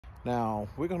Now,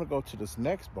 we're gonna go to this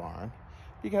next barn.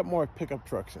 You got more pickup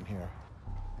trucks in here.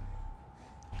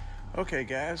 Okay,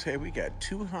 guys, hey, we got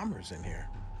 2 Hummers in here.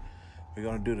 We're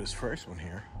gonna do this first one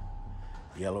here.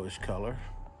 Yellowish color.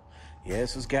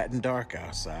 Yes, it's gotten dark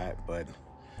outside, but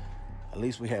at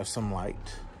least we have some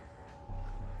light.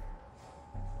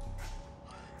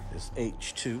 It's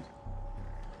H2.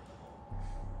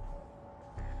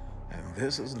 And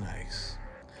this is nice.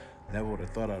 Never would have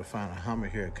thought I'd find a Hummer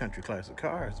here at Country Classic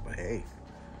Cars, but hey,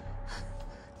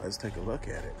 let's take a look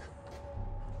at it.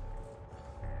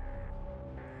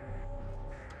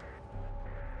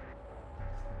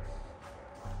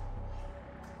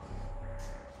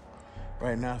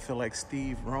 Right now, I feel like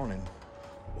Steve Ronan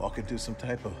walking through some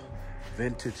type of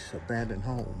vintage abandoned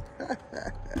home.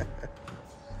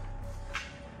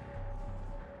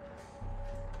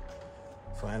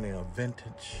 Finding a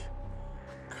vintage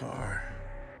car.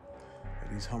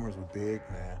 These Hummers were big,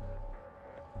 man.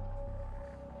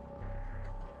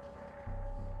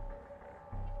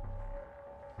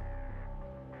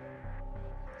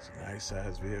 It's a nice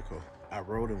sized vehicle. I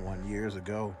rode in one years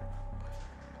ago.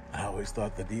 I always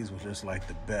thought that these were just like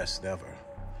the best ever.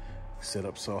 Sit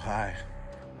up so high.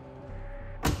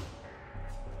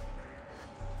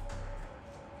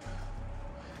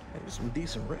 There's some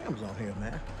decent rims on here,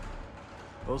 man.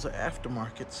 Those are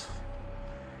aftermarkets.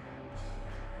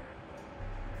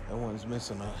 That one's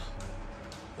missing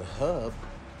the hub.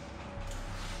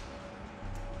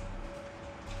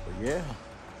 But yeah.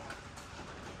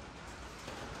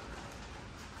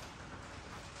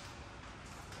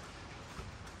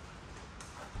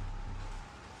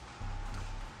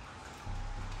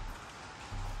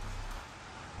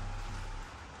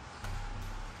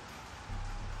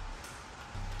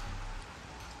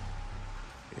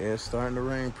 Yeah, it's starting to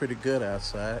rain pretty good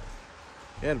outside.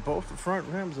 Yeah, both the front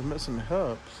rims are missing the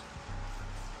hubs.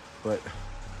 But,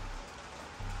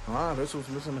 this one's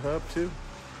missing the hub too.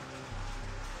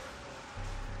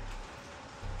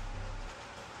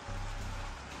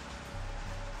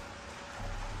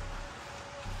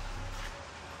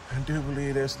 I do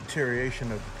believe there's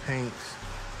deterioration of the paint.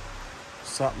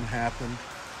 Something happened.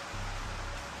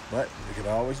 But it could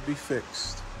always be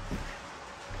fixed.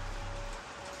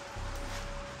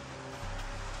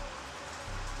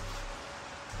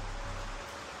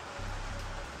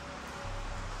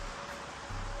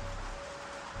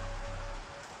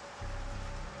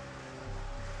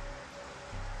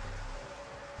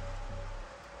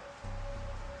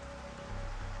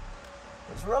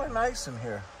 It's really nice in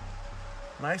here.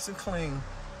 Nice and clean.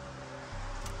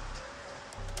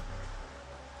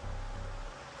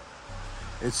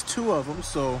 It's 2 of them,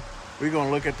 so we're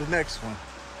gonna look at the next one.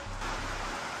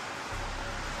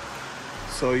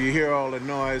 So you hear all the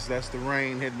noise, that's the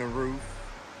rain hitting the roof.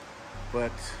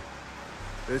 But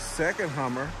this second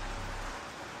Hummer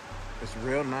is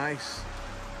real nice.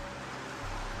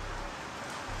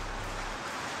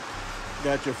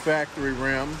 Got your factory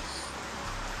rims.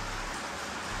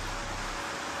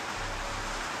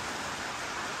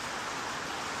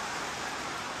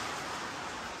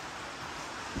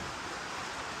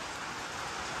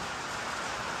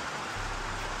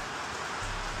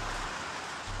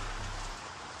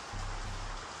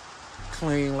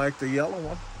 Clean like the yellow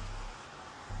one.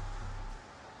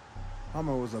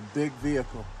 Hummer was a big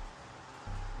vehicle.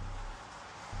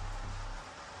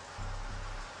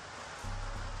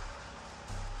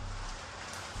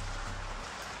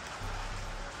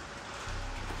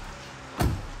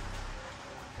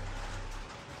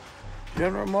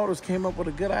 General Motors came up with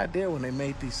a good idea when they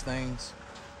made these things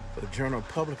for the general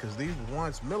public, because these were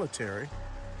once military.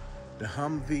 The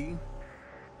Humvee.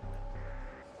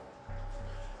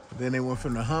 Then they went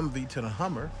from the Humvee to the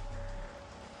Hummer.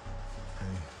 I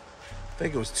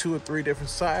think it was 2 or 3 different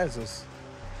sizes.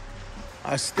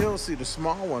 I still see the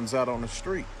small ones out on the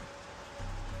street.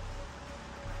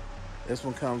 This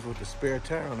one comes with the spare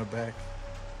tire on the back.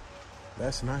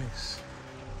 That's nice.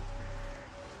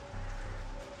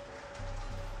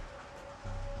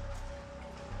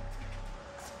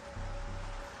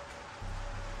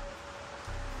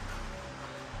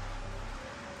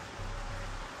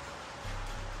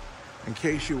 In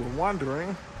case you were wondering,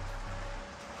 you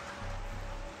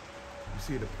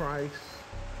see the price,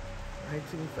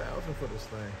 $19,000 for this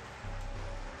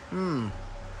thing.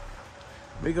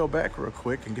 Let me go back real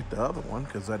quick and get the other one,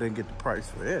 because I didn't get the price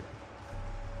for it.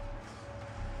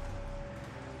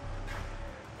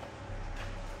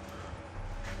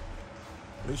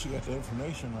 At least you got the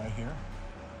information right here.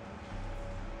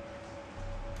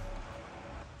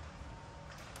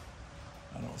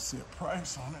 I don't see a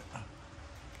price on it.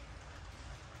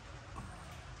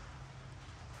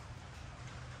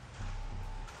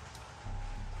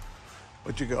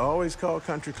 But you can always call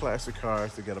Country Classic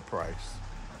Cars to get a price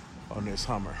on this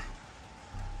Hummer.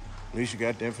 At least you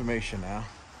got the information now.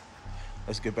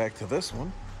 Let's get back to this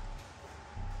one.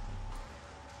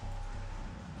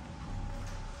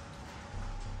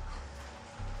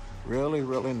 Really,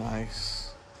 really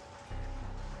nice.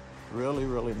 Really,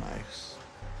 really nice.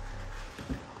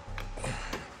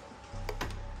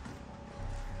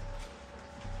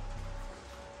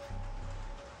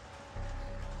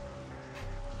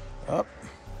 Up.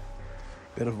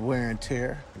 Bit of wear and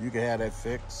tear. You can have that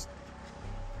fixed.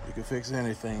 You can fix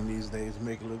anything these days,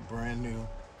 make it look brand new.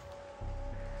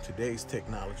 Today's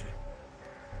technology.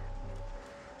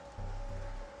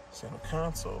 Center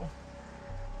console.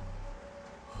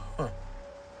 Huh.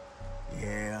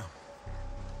 Yeah.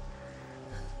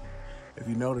 If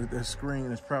you notice, this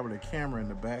screen is probably a camera in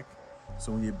the back.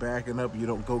 So when you're backing up, you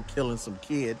don't go killing some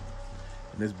kid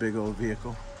in this big old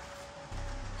vehicle.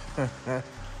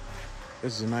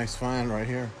 This is a nice find right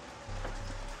here.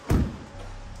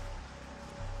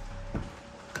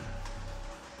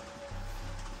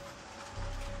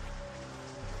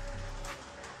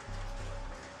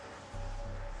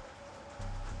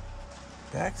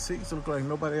 Back seats look like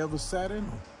nobody ever sat in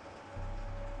them.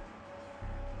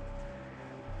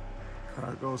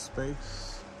 Cargo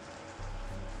space.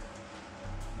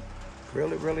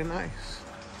 Really, really nice.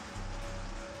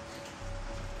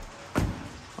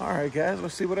 All right, guys,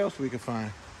 let's see what else we can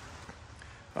find.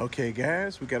 Okay,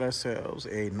 guys, we got ourselves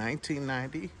a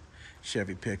 1990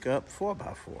 Chevy pickup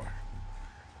 4x4.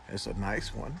 It's a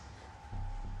nice one.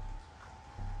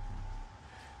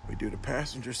 We do the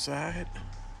passenger side.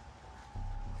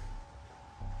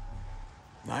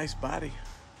 Nice body.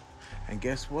 And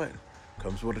guess what?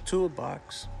 Comes with a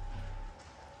toolbox.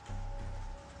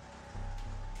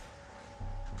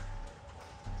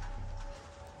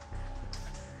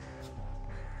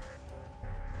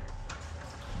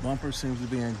 Bumper seems to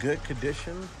be in good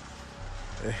condition.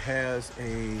 It has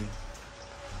a,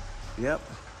 yep,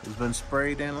 it's been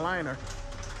sprayed in liner.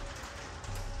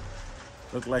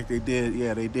 Looked like they did,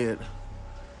 yeah, they did.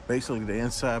 Basically the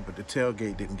inside, but the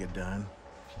tailgate didn't get done.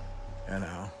 You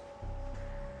know.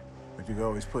 But you can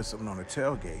always put something on the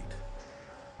tailgate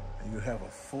and you have a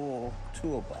full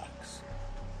toolbox.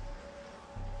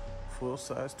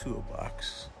 Full-size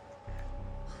toolbox.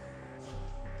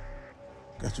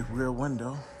 Got your rear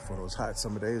window for those hot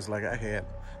summer days like I had.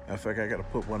 Matter of fact, I got to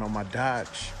put one on my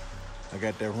Dodge. I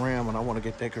got that Ram and I want to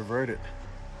get that converted.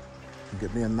 And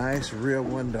get me a nice rear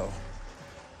window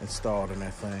installed in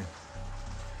that thing.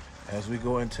 As we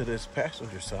go into this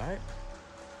passenger side,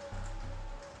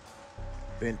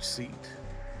 bench seat.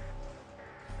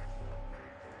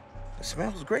 It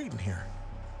smells great in here.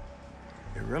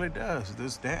 It really does.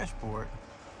 This dashboard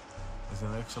is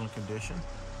in excellent condition.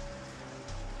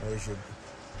 There's your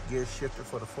gear shifter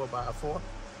for the 4x4.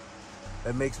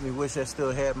 That makes me wish I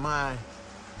still had my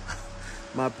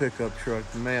pickup truck.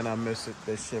 Man, I miss it,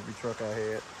 that Chevy truck I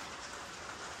had.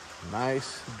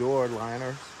 Nice door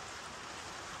liners.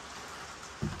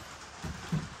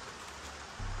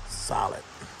 Solid.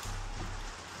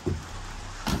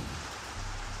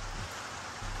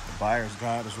 The buyer's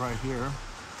guide is right here.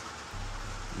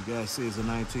 You guys see it's a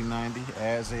 1990,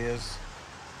 as is.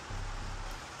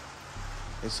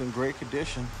 It's in great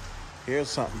condition. Here's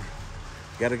something.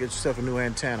 You gotta get yourself a new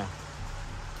antenna.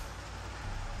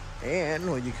 And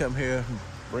when you come here,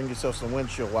 bring yourself some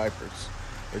windshield wipers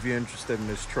if you're interested in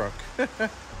this truck.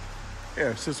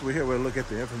 Here, since we're here, we'll look at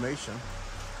the information.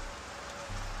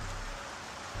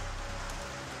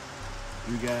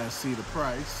 You guys see the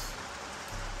price.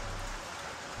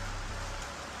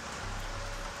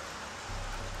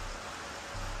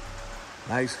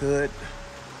 Nice hood.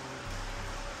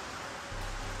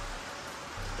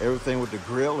 Everything with the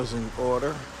grill is in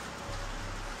order.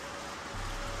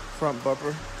 Front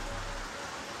bumper.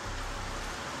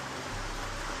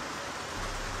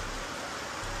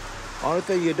 Only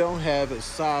thing you don't have is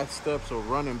side steps or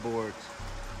running boards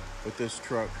with this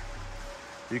truck.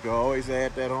 You can always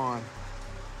add that on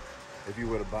if you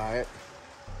were to buy it.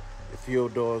 The fuel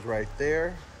door is right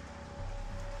there.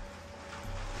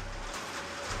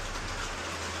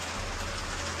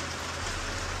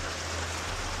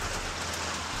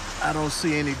 I don't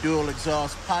see any dual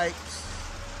exhaust pipes.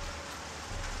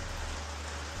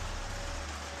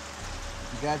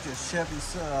 You got your Chevy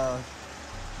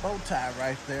bow tie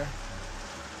right there.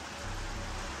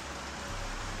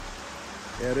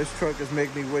 Yeah, this truck is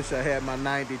making me wish I had my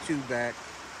 92 back.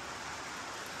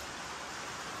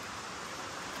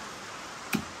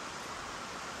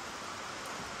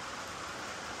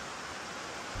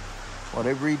 Well,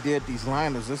 they redid these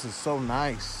liners. This is so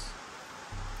nice.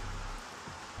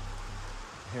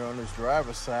 Here on this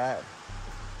driver's side,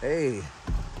 hey,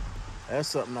 that's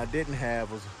something I didn't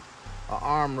have, was an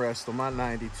armrest on my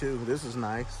 92. This is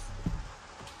nice.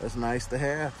 That's nice to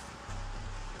have.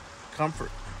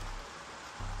 Comfort.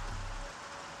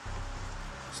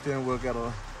 Steering wheel got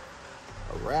a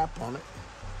wrap on it.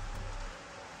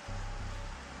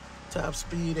 Top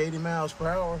speed 80 miles per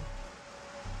hour.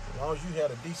 As long as you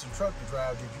had a decent truck to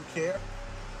drive, did you care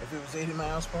if it was 80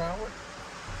 miles per hour?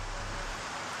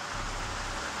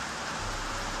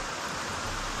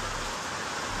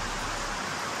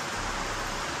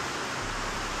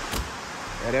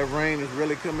 Yeah, that rain is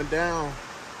really coming down.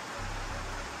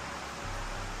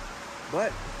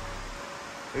 But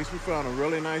at least we found a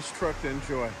really nice truck to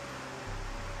enjoy.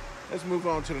 Let's move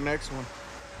on to the next one.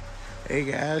 Hey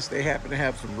guys, they happen to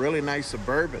have some really nice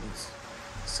Suburbans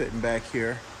sitting back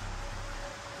here.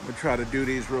 I'm gonna try to do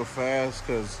these real fast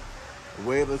because the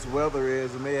way this weather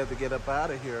is, I may have to get up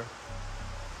out of here.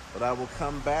 But I will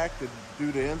come back to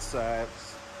do the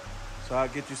insides. So I'll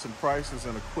get you some prices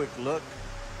and a quick look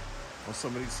on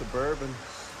some of these Suburbans.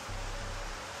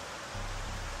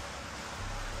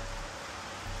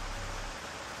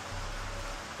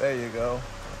 There you go.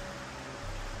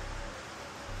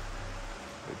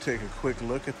 We'll take a quick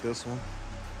look at this one.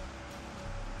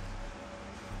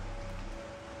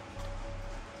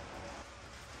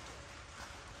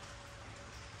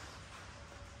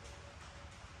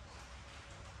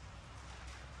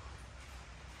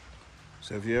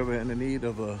 So if you're ever in the need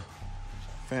of a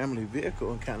family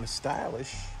vehicle and kind of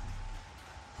stylish,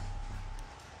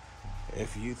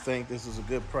 if you think this is a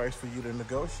good price for you to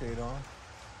negotiate on,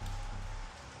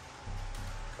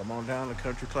 come on down to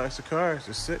Country Classic Cars.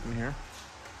 Just sitting here.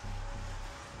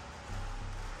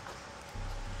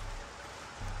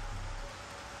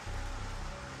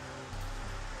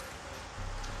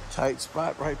 Tight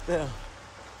spot right there.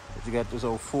 But you got this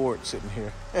old Ford sitting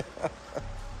here.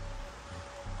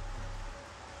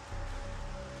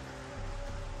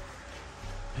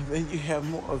 And then you have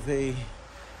more of a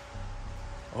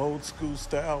old school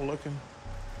style looking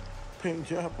paint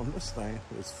job on this thing.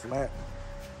 It's flat.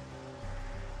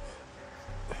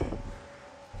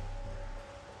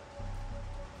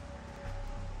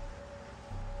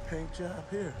 Paint job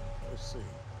here. Let's see.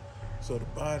 So the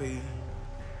body,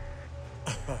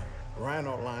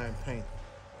 Rhino line paint.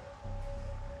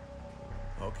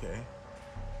 Okay.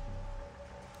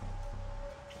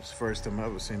 It's the first time I've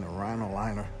ever seen a Rhino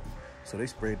liner. So they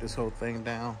sprayed this whole thing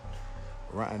down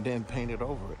and then painted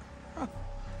over it. Huh.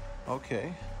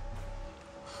 Okay.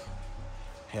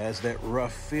 Has that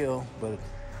rough feel, but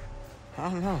I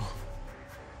don't know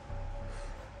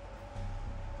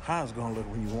how it's gonna look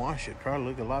when you wash it. Probably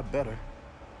look a lot better.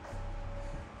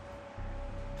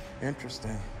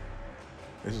 Interesting.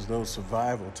 This is those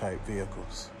survival type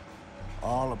vehicles.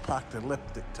 All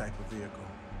apocalyptic type of vehicle.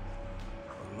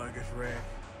 A luggage rack,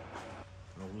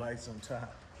 no lights on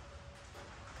top.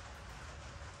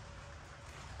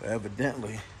 But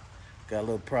evidently, got a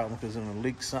little problem because it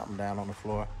leaked something down on the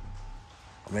floor.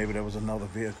 Or maybe there was another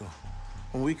vehicle.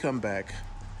 When we come back,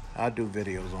 I'll do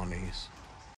videos on these.